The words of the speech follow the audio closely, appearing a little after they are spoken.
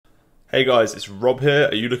Hey guys, it's Rob here.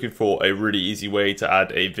 Are you looking for a really easy way to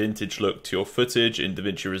add a vintage look to your footage in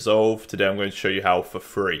Davinci Resolve? Today I'm going to show you how for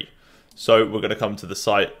free. So we're going to come to the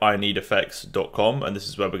site ineedeffects.com, and this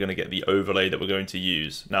is where we're going to get the overlay that we're going to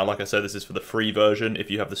use. Now, like I said, this is for the free version.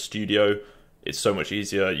 If you have the studio, it's so much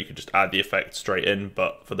easier. You can just add the effect straight in,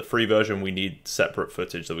 but for the free version, we need separate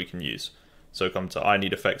footage that we can use. So come to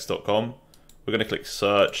ineedeffects.com. We're going to click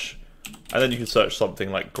search, and then you can search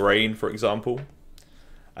something like grain, for example.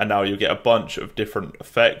 And now you'll get a bunch of different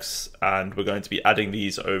effects, and we're going to be adding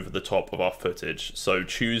these over the top of our footage. So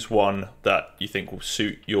choose one that you think will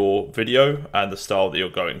suit your video and the style that you're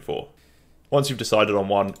going for. Once you've decided on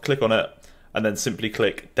one, click on it and then simply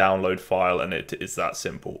click download file, and it is that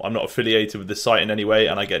simple. I'm not affiliated with this site in any way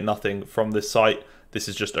and I get nothing from this site. This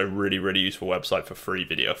is just a really useful website for free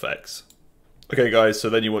video effects. Okay guys, so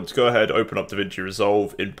then you want to go ahead, open up Davinci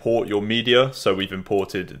Resolve, import your media. So we've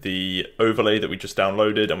imported the overlay that we just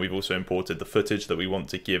downloaded, and we've also imported the footage that we want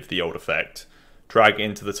to give the old effect. Drag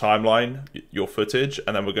into the timeline your footage,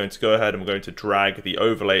 and then we're going to go ahead and we're going to drag the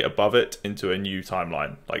overlay above it into a new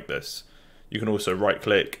timeline like this. You can also right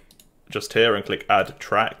click just here and click add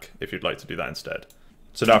track if you'd like to do that instead.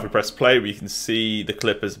 So now if we press play, we can see the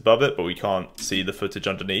clip is above it, but we can't see the footage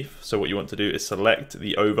underneath. So what you want to do is select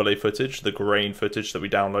the overlay footage, the grain footage that we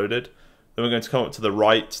downloaded. Then we're going to come up to the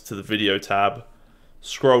right to the video tab,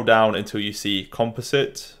 scroll down until you see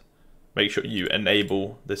composite. Make sure you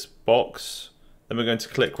enable this box. Then we're going to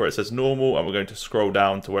click where it says normal, and we're going to scroll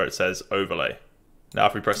down to where it says overlay. Now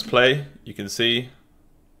if we press play, you can see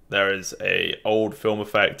there is an old film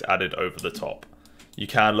effect added over the top. You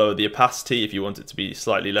can lower the opacity if you want it to be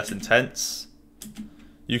slightly less intense.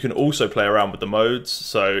 You can also play around with the modes.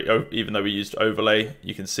 So even though we used overlay,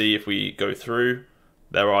 you can see if we go through,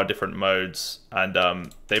 there are different modes, and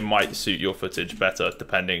they might suit your footage better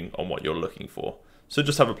depending on what you're looking for. So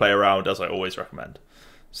just have a play around, as I always recommend.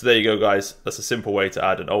 So there you go guys, that's a simple way to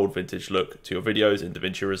add an old vintage look to your videos in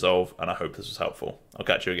Davinci Resolve, and I hope this was helpful. I'll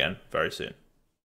catch you again very soon.